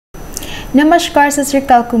Namaskar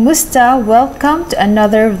Sasrikal Kumusta, welcome to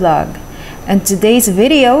another vlog. In today's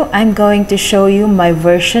video, I'm going to show you my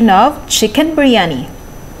version of chicken biryani.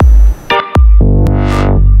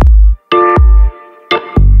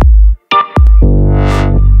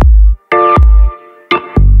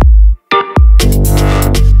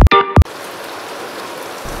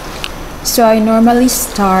 So I normally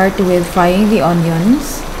start with frying the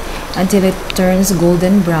onions until it turns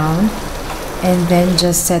golden brown, and then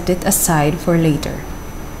just set it aside for later.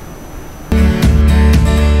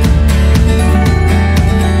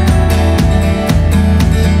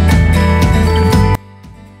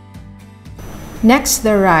 Next,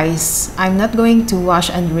 the rice. I'm not going to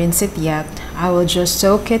wash and rinse it yet. I will just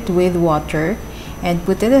soak it with water and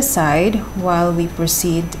put it aside while we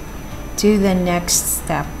proceed to the next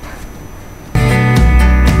step.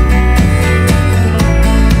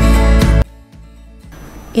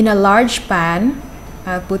 In a large pan,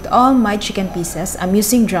 I'll put all my chicken pieces. I'm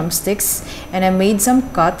using drumsticks and I made some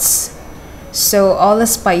cuts so all the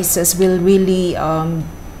spices will really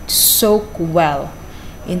soak well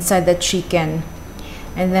inside the chicken.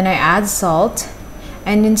 And then I add salt,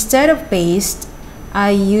 and instead of paste,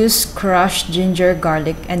 I use crushed ginger,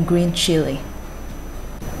 garlic, and green chili.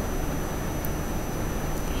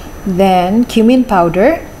 Then cumin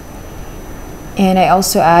powder, and I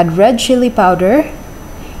also add red chili powder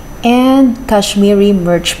and Kashmiri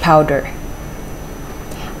mirch powder.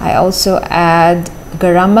 I also add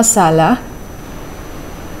garam masala,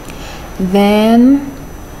 then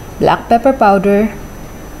black pepper powder,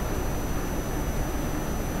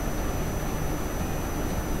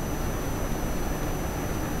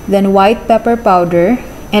 then white pepper powder,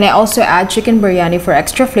 and I also add chicken biryani for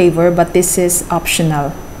extra flavor, but this is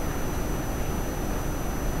optional.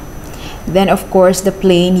 Then of course the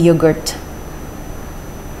plain yogurt.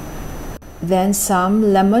 Then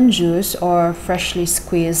some lemon juice or freshly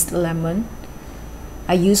squeezed lemon.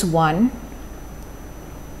 I use one.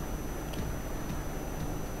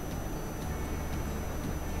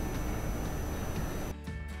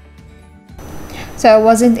 So I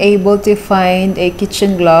wasn't able to find a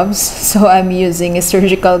kitchen gloves, so I'm using a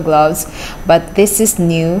surgical gloves, but this is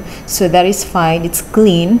new, so that is fine. It's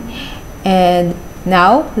clean. And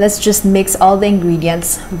now let's just mix all the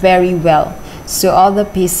ingredients very well so all the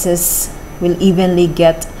pieces will evenly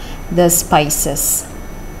get the spices.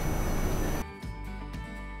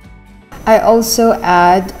 I also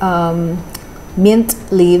add mint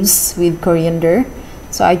leaves with coriander,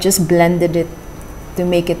 so I just blended it to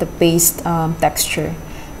make it a paste texture.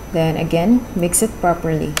 Then again, mix it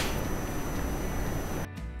properly.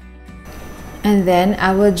 And then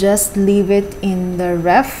I will just leave it in the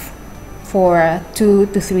ref for 2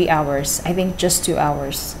 to 3 hours. I think just 2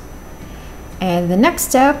 hours. And the next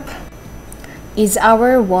step is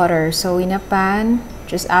our water. So in a pan,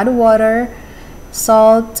 just add water,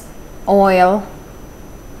 salt, oil,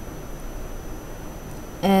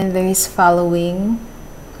 and there is following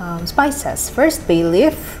spices. First bay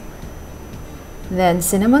leaf, then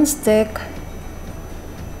cinnamon stick,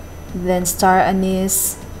 then star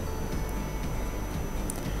anise,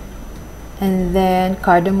 and then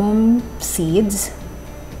cardamom seeds,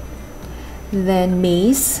 then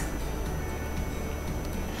mace,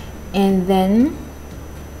 and then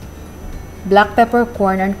black pepper,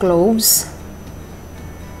 corn, and cloves,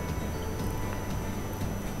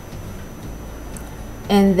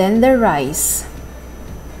 and then the rice.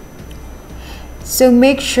 So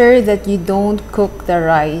make sure that you don't cook the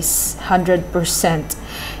rice 100%.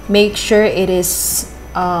 Make sure it is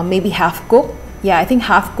maybe half cooked. Yeah, I think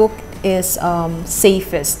half cooked is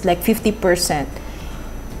safest, like 50%.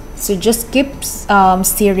 So just keep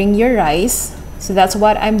stirring your rice. So that's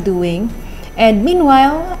what I'm doing. And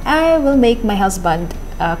meanwhile, I will make my husband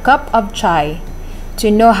a cup of chai. To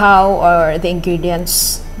know how or the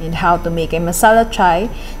ingredients and how to make a masala chai,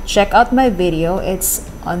 check out my video. It's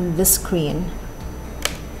on the screen.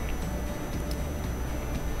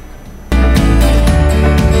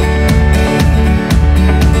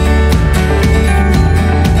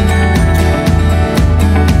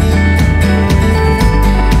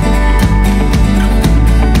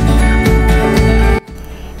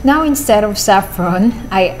 Now instead of saffron,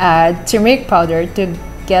 I add turmeric powder to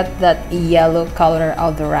get that yellow color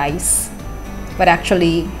of the rice. But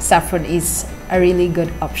actually, saffron is a really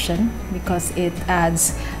good option because it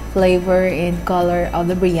adds flavor and color of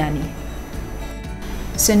the biryani.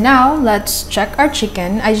 So now let's check our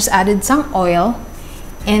chicken. I just added some oil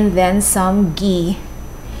and then some ghee,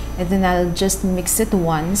 and then I'll just mix it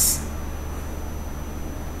once.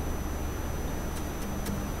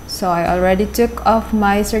 So I already took off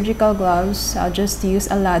my surgical gloves. I'll just use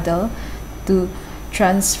a ladle to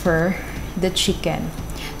transfer the chicken.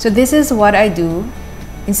 So this is what I do.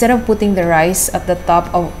 Instead of putting the rice at the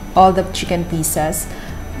top of all the chicken pieces,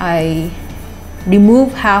 I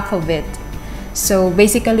remove half of it. So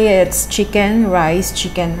basically it's chicken, rice,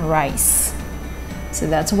 chicken, rice. So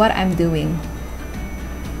that's what I'm doing.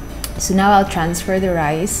 So now I'll transfer the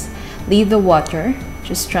rice, leave the water,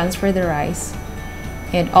 just transfer the rice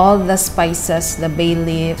and all the spices, the bay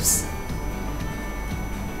leaves.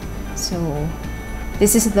 So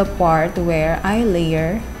this is the part where I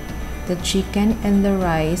layer the chicken and the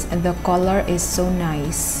rice, and the color is so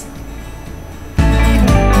nice.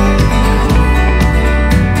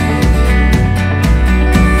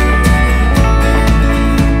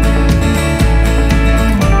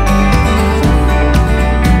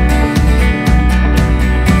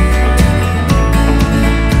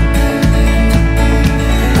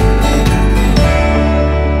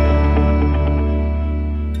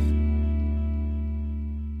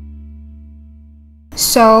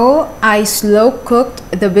 So I slow cooked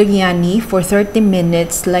the biryani for 30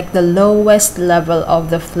 minutes, like the lowest level of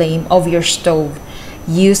the flame of your stove.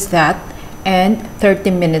 Use that, and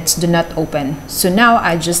 30 minutes, do not open. So now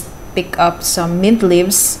I just pick up some mint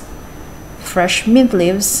leaves, fresh mint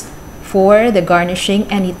leaves for the garnishing,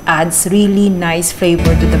 and it adds really nice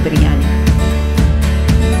flavor to the biryani.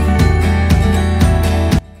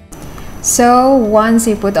 So once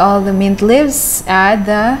you put all the mint leaves, add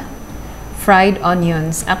the fried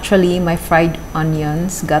onions. Actually, my fried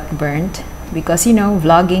onions got burnt because, you know,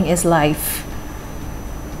 vlogging is life.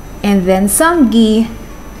 And then some ghee.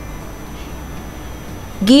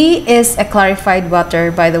 Ghee is a clarified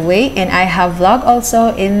butter, by the way, and I have vlog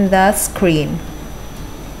also in the screen.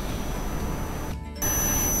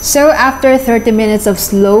 So after 30 minutes of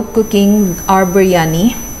slow cooking our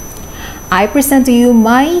biryani, I present to you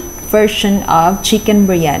my version of chicken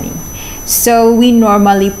biryani. So we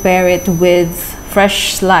normally pair it with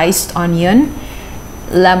fresh sliced onion,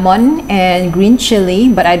 lemon, and green chili,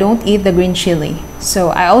 but I don't eat the green chili. So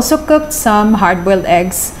I also cooked some hard-boiled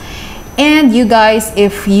eggs. And you guys,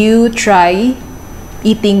 if you try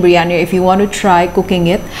eating biryani, if you want to try cooking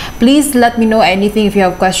it, please let me know anything if you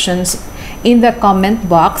have questions in the comment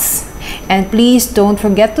box. And please don't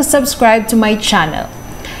forget to subscribe to my channel.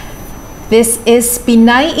 This is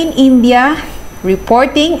Pinay in India,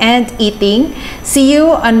 reporting and eating. See you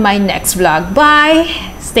on my next vlog. Bye.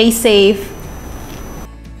 Stay safe.